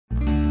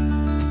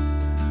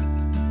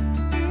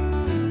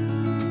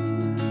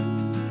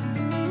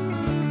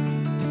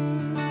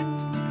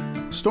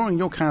Storing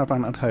your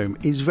caravan at home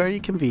is very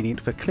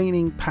convenient for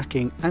cleaning,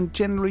 packing and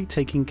generally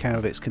taking care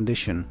of its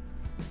condition.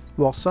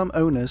 While some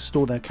owners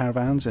store their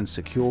caravans in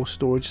secure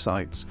storage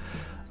sites,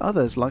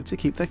 others like to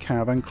keep their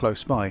caravan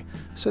close by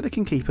so they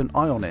can keep an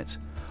eye on it,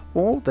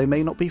 or they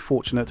may not be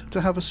fortunate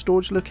to have a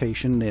storage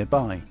location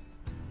nearby.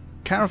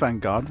 Caravan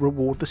Guard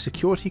reward the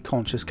security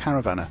conscious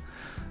caravaner,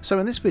 so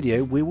in this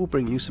video we will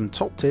bring you some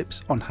top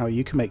tips on how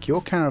you can make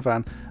your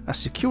caravan as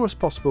secure as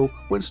possible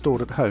when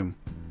stored at home.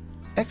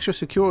 Extra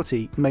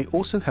security may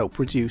also help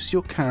reduce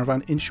your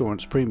caravan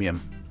insurance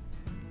premium.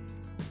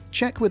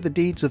 Check with the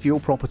deeds of your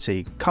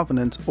property,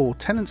 covenant or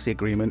tenancy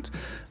agreement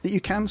that you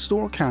can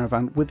store a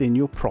caravan within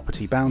your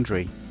property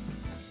boundary.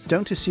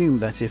 Don't assume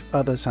that if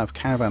others have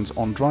caravans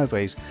on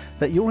driveways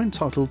that you're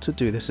entitled to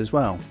do this as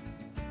well.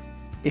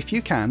 If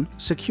you can,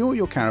 secure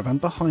your caravan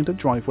behind a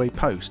driveway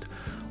post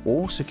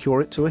or secure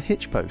it to a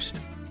hitch post.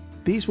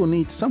 These will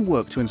need some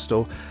work to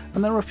install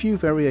and there are a few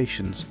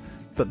variations,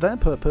 but their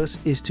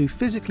purpose is to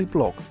physically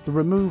block the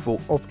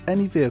removal of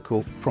any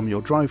vehicle from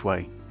your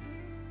driveway.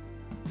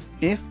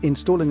 If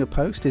installing a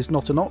post is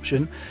not an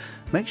option,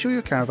 make sure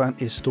your caravan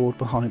is stored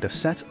behind a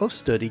set of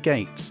sturdy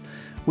gates,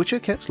 which are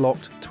kept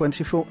locked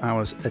 24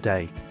 hours a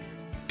day.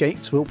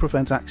 Gates will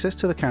prevent access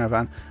to the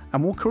caravan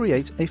and will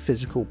create a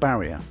physical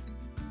barrier.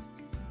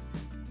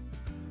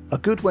 A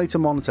good way to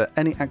monitor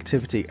any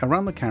activity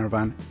around the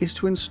caravan is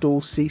to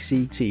install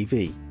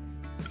CCTV.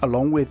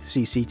 Along with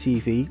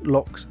CCTV,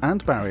 locks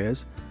and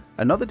barriers,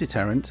 another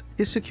deterrent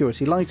is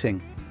security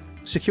lighting.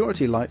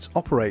 Security lights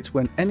operate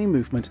when any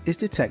movement is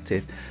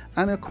detected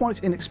and are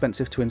quite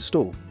inexpensive to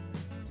install.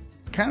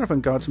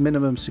 Caravan Guard's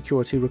minimum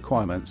security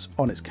requirements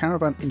on its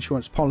caravan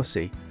insurance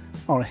policy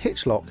are a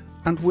hitch lock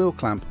and wheel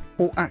clamp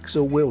or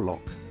axle wheel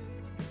lock.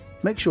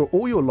 Make sure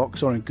all your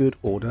locks are in good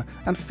order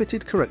and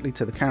fitted correctly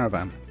to the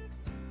caravan.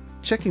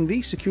 Checking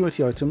these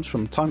security items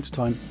from time to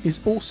time is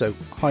also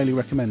highly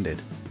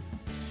recommended.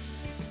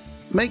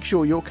 Make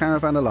sure your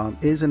caravan alarm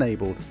is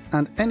enabled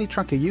and any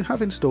tracker you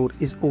have installed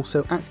is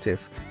also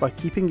active by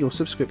keeping your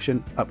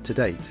subscription up to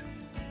date.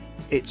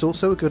 It's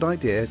also a good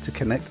idea to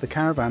connect the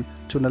caravan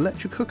to an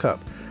electric hookup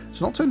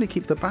to not only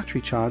keep the battery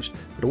charged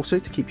but also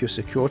to keep your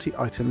security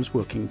items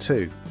working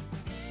too.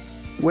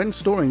 When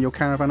storing your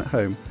caravan at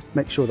home,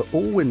 make sure that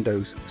all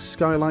windows,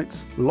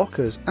 skylights,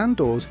 lockers and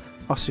doors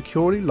are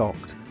securely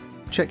locked.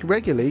 Check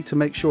regularly to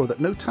make sure that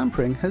no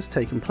tampering has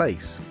taken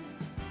place.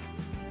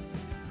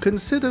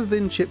 Consider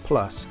VinChip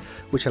Plus,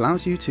 which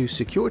allows you to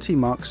security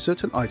mark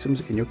certain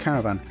items in your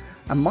caravan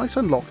and might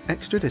unlock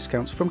extra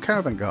discounts from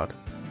Caravan Guard.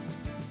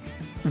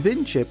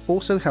 VinChip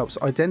also helps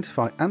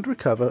identify and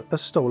recover a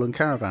stolen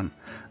caravan,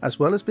 as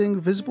well as being a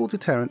visible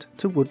deterrent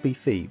to would-be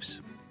thieves.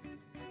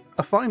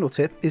 A final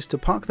tip is to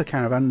park the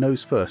caravan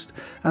nose first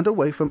and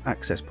away from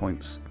access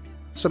points.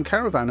 Some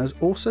caravanners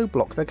also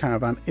block their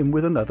caravan in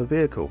with another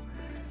vehicle.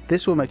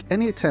 This will make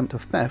any attempt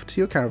of theft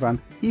to your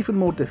caravan even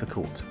more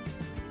difficult.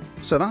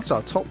 So that's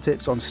our top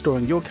tips on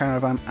storing your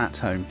caravan at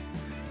home.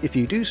 If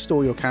you do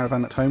store your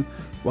caravan at home,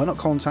 why not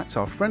contact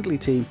our friendly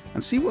team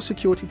and see what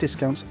security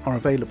discounts are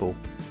available.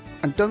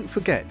 And don't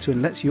forget to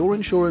let your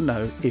insurer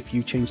know if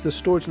you change the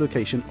storage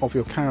location of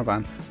your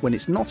caravan when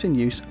it's not in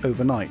use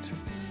overnight.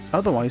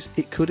 Otherwise,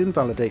 it could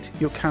invalidate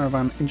your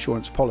caravan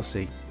insurance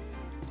policy.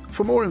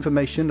 For more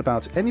information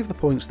about any of the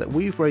points that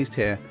we've raised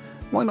here,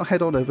 why not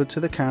head on over to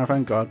the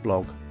Caravan Guard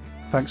blog.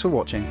 Thanks for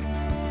watching.